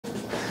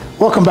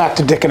Welcome back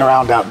to Dicking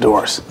Around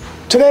Outdoors.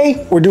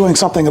 Today we're doing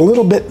something a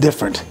little bit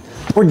different.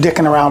 We're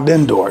dicking around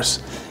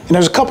indoors, and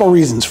there's a couple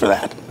reasons for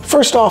that.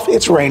 First off,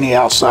 it's rainy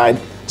outside.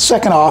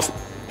 Second off,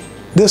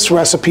 this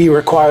recipe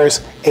requires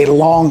a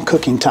long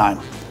cooking time.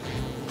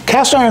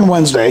 Cast Iron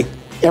Wednesday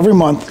every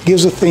month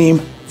gives a theme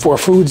for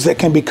foods that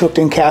can be cooked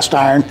in cast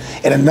iron,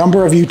 and a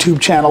number of YouTube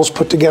channels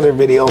put together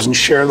videos and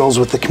share those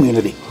with the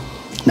community.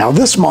 Now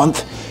this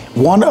month,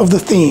 one of the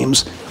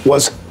themes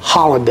was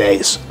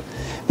holidays.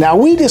 Now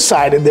we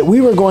decided that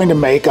we were going to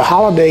make a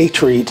holiday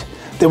treat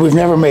that we've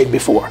never made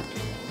before.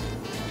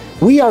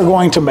 We are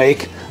going to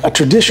make a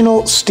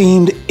traditional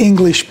steamed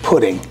English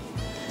pudding.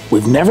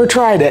 We've never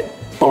tried it,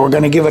 but we're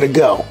going to give it a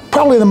go.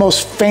 Probably the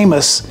most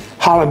famous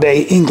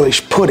holiday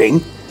English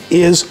pudding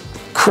is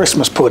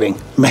Christmas pudding.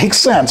 Makes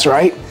sense,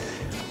 right?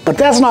 But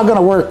that's not going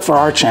to work for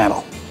our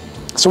channel.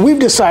 So we've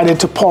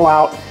decided to pull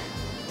out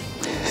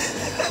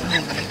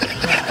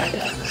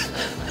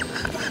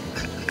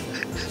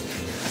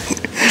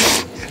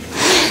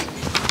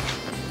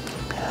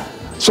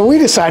So we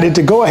decided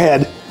to go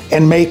ahead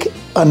and make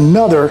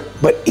another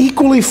but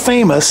equally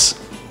famous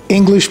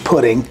English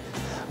pudding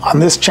on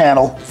this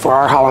channel for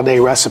our holiday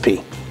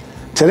recipe.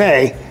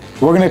 Today,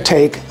 we're going to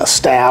take a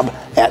stab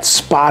at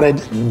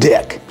spotted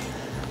dick.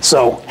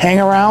 So hang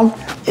around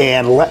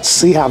and let's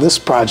see how this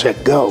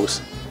project goes.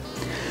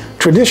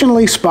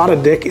 Traditionally,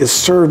 spotted dick is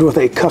served with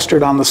a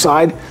custard on the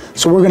side,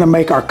 so we're going to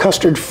make our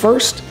custard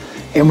first.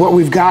 And what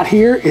we've got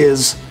here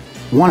is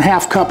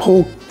 1/2 cup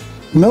whole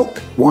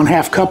milk,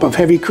 1/2 cup of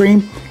heavy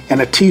cream,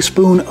 and a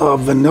teaspoon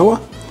of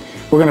vanilla.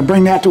 We're going to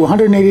bring that to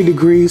 180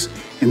 degrees,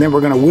 and then we're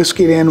going to whisk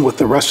it in with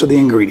the rest of the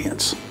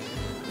ingredients.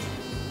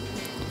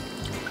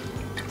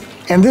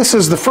 And this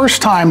is the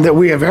first time that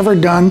we have ever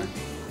done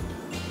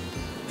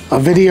a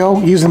video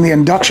using the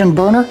induction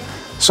burner,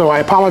 so I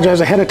apologize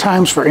ahead of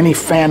time for any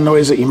fan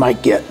noise that you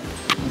might get.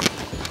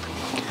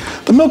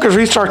 The milk has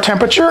reached our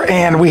temperature,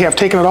 and we have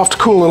taken it off to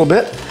cool a little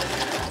bit.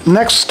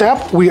 Next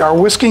step, we are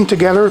whisking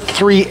together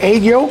 3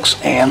 egg yolks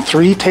and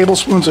 3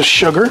 tablespoons of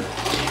sugar.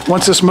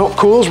 Once this milk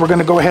cools, we're going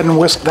to go ahead and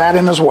whisk that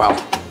in as well.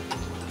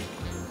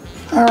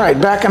 All right,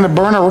 back in the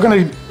burner, we're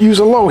going to use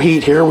a low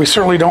heat here. We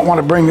certainly don't want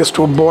to bring this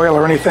to a boil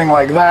or anything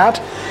like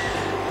that.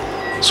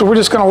 So we're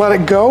just going to let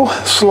it go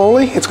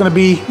slowly. It's going to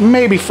be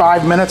maybe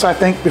 5 minutes, I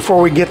think,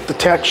 before we get the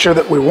texture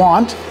that we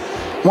want.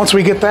 Once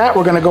we get that,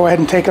 we're going to go ahead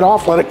and take it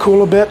off, let it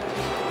cool a bit,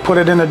 put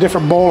it in a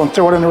different bowl, and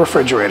throw it in the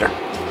refrigerator.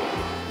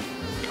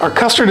 Our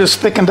custard is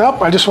thickened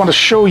up. I just want to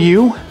show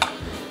you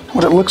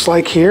what it looks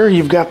like here.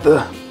 You've got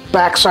the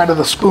back side of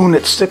the spoon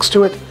that sticks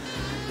to it.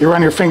 You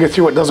run your finger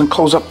through it, doesn't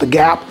close up the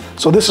gap.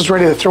 So this is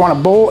ready to throw in a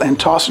bowl and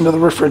toss into the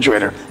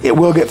refrigerator. It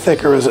will get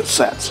thicker as it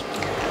sets.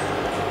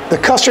 The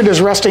custard is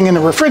resting in the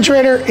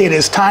refrigerator. It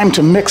is time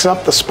to mix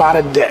up the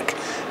spotted dick.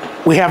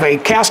 We have a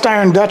cast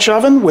iron Dutch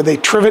oven with a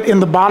trivet in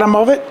the bottom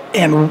of it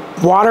and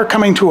water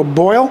coming to a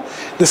boil.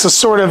 This is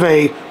sort of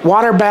a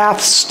water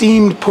bath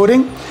steamed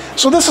pudding.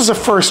 So this is a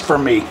first for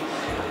me.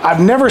 I've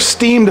never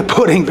steamed a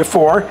pudding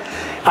before.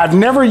 I've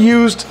never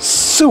used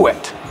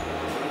suet,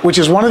 which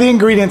is one of the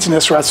ingredients in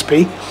this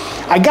recipe.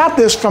 I got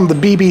this from the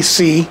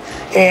BBC,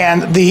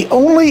 and the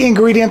only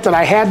ingredient that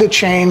I had to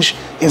change,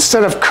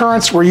 instead of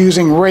currants, we're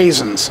using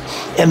raisins.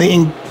 And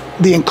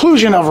the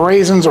inclusion of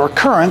raisins or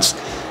currants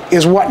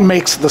is what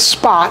makes the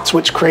spots,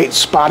 which create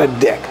spotted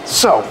dick.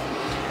 So,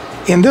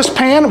 in this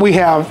pan, we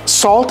have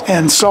salt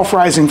and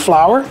self-rising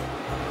flour.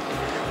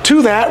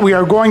 To that, we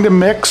are going to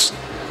mix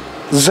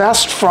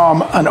zest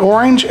from an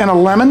orange and a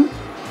lemon,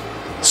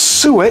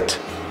 suet,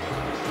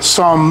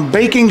 some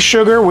baking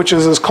sugar, which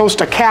is as close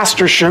to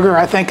caster sugar,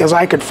 I think, as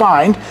I could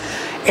find,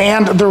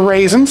 and the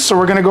raisins. So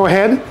we're going to go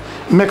ahead,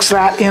 mix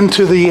that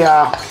into the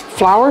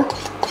flour,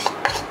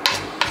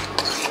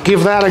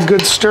 give that a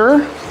good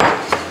stir.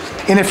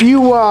 And if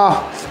you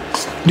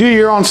do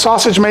your own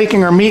sausage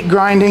making or meat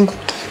grinding,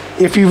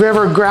 if you've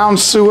ever ground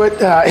suet,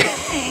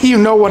 you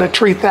know what a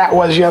treat that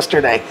was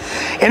yesterday.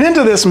 And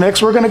into this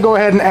mix, we're going to go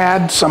ahead and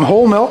add some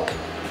whole milk.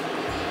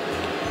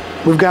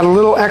 We've got a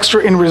little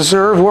extra in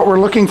reserve. What we're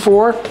looking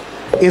for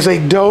is a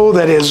dough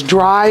that is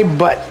dry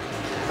but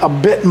a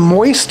bit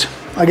moist,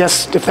 I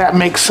guess, if that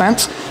makes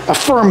sense. A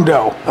firm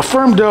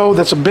dough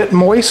that's a bit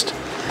moist.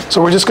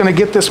 So we're just going to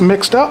get this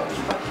mixed up.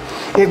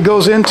 It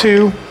goes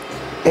into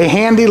a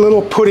handy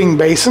little pudding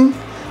basin,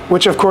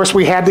 which of course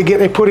we had to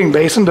get a pudding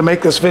basin to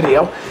make this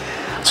video.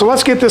 So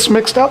let's get this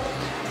mixed up.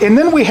 And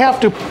then we have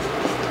to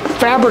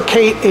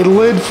fabricate a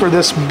lid for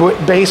this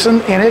basin,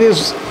 and it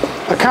is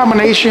a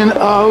combination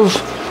of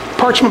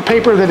parchment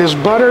paper that is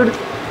buttered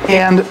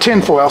and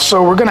tin foil.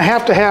 So we're going to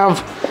have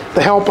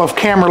the help of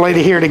camera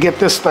lady here to get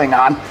this thing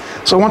on.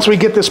 So once we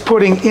get this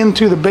pudding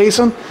into the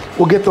basin,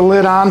 we'll get the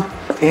lid on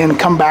and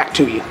come back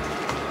to you.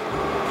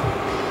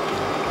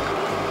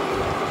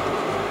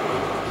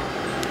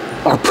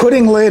 Our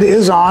pudding lid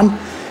is on.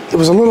 It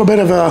was a little bit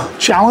of a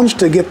challenge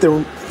to get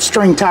the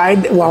string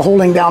tied while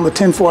holding down the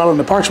tin foil and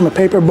the parchment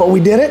paper, but we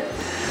did it.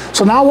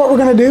 So now what we're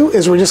going to do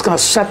is we're just going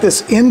to set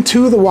this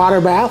into the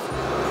water bath,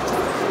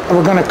 and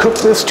we're going to cook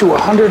this to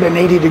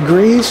 180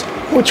 degrees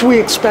which we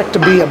expect to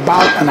be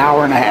about an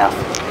hour and a half.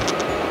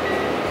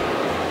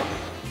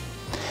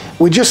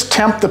 We just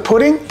temp the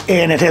pudding,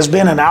 and it has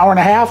been an hour and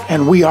a half,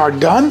 and we are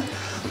done.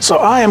 So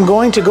I am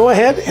going to go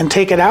ahead and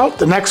take it out.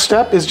 The next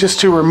step is just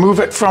to remove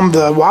it from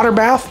the water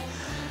bath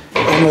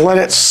and let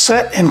it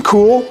set and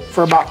cool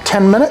for about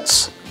 10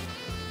 minutes.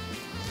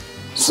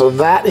 So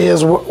that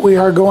is what we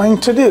are going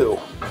to do.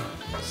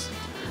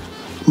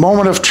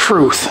 Moment of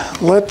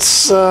truth.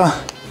 Let's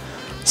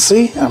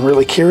see, I'm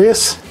really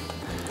curious.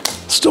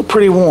 Still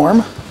pretty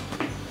warm.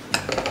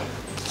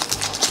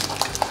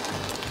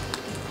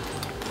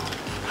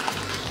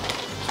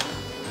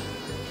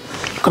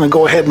 I'm going to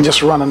go ahead and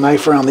just run a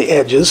knife around the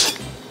edges.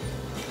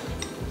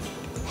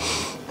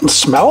 The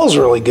smell is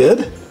really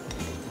good.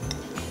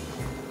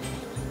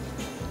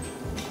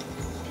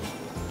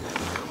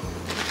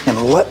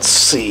 And let's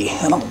see.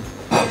 I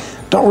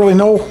don't really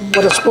know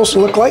what it's supposed to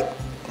look like.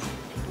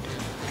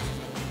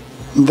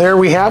 There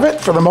we have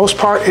it. For the most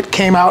part, it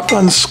came out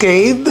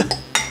unscathed.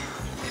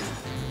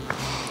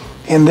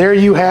 And there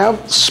you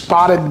have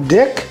Spotted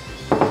Dick,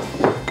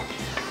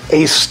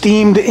 a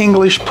steamed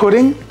English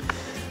pudding.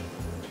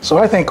 So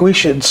I think we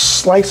should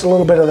slice a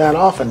little bit of that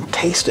off and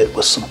taste it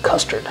with some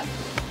custard.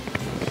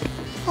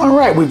 All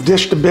right, we've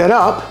dished a bit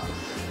up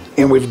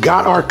and we've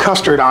got our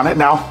custard on it.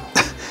 Now,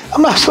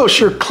 I'm not so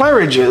sure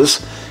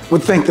Claridge's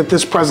would think that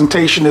this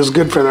presentation is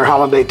good for their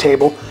holiday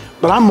table,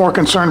 but I'm more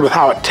concerned with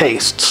how it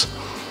tastes.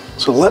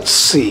 So let's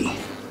see.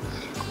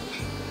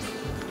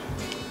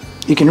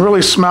 You can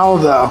really smell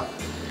the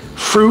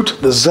fruit,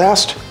 the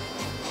zest.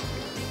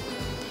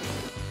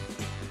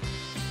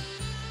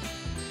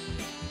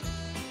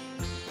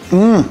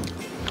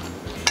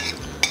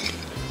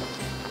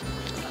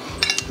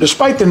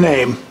 Despite the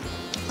name,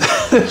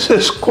 this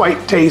is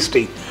quite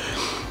tasty.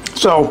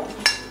 So,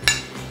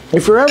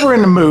 if you're ever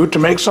in the mood to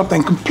make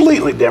something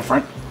completely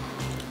different,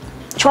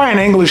 try an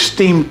English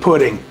steamed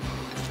pudding.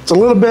 It's a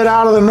little bit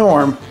out of the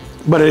norm,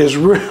 but it is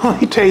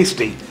really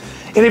tasty.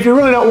 And if you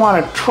really don't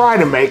want to try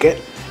to make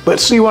it, but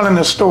see one in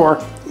the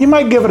store, you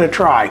might give it a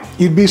try.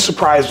 You'd be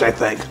surprised, I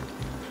think.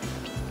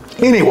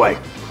 Anyway,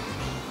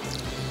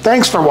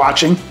 thanks for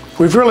watching.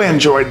 We've really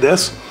enjoyed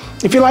this.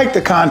 If you like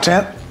the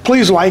content,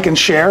 please like and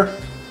share.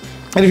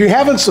 And if you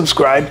haven't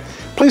subscribed,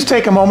 please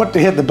take a moment to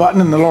hit the button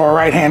in the lower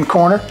right-hand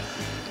corner.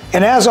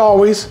 And as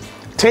always,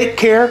 take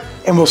care,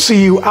 and we'll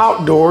see you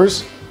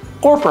outdoors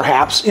or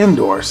perhaps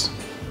indoors.